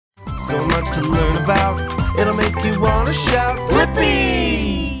So much to learn about, it'll make you wanna shout,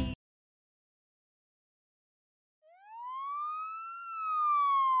 Blippi!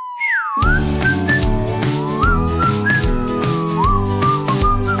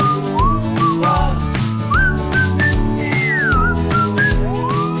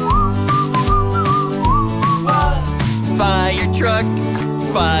 Fire truck,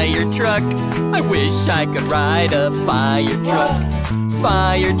 fire truck, I wish I could ride a fire truck.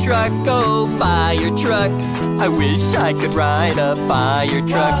 Fire truck, oh fire truck, I wish I could ride a fire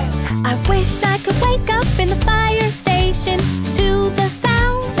truck. I wish I could wake up in the fire station to the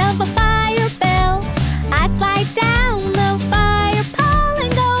sound of a fire bell. I'd slide down the fire pole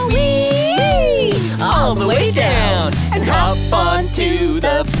and go wee All the way down and hop onto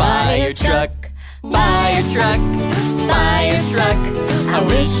the fire truck. Fire truck, fire truck, I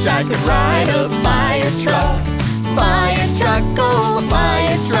wish I could ride a fire truck. Fire truck, oh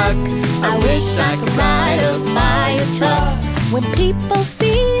fire truck, I wish I could ride a fire truck. When people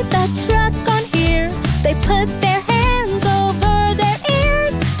see the truck on here, they put their hands over their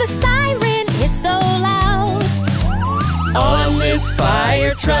ears. The siren is so loud On this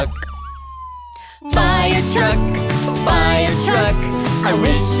fire truck. Fire truck, fire truck, I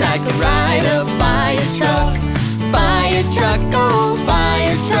wish I could ride a fire truck. Fire truck, oh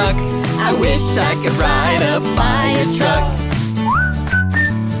fire truck, I wish I could ride a fire truck.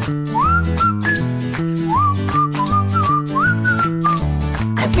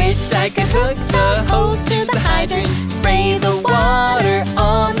 I wish I could hook the hose to the hydrant, spray the water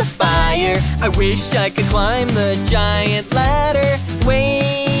on the fire. I wish I could climb the giant ladder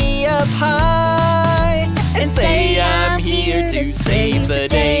way up high and say I'm here to save the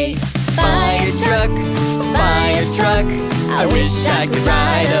day. Fire truck, fire truck, I wish I could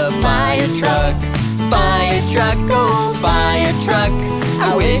ride a fire truck. Fire truck, oh fire truck,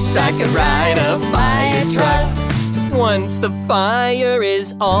 I wish I could ride a fire truck. Once the fire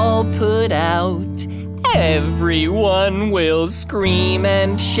is all put out, everyone will scream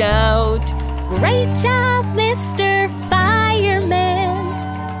and shout, Great job, Mr. Fireman.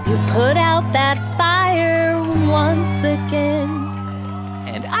 You put out that fire once again.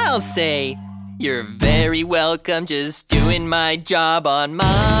 and I'll say, you're very welcome, just doing my job on my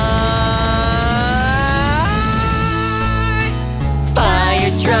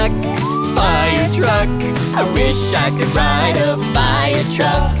fire truck. Fire truck, I wish I could ride a fire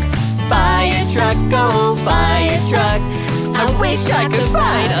truck. Fire truck, oh fire truck, I wish I could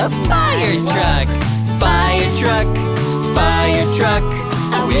ride a fire truck. Fire truck, fire truck,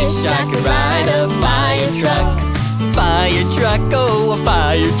 I wish I could ride a fire truck. Fire truck, oh a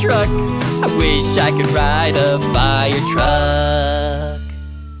fire truck, I wish I could ride a fire truck.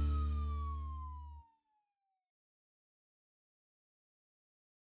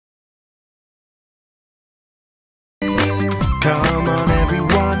 Come on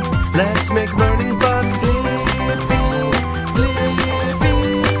everyone, let's make learning fun.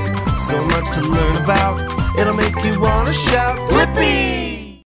 So much to learn about, it'll make you wanna shout, Blippi!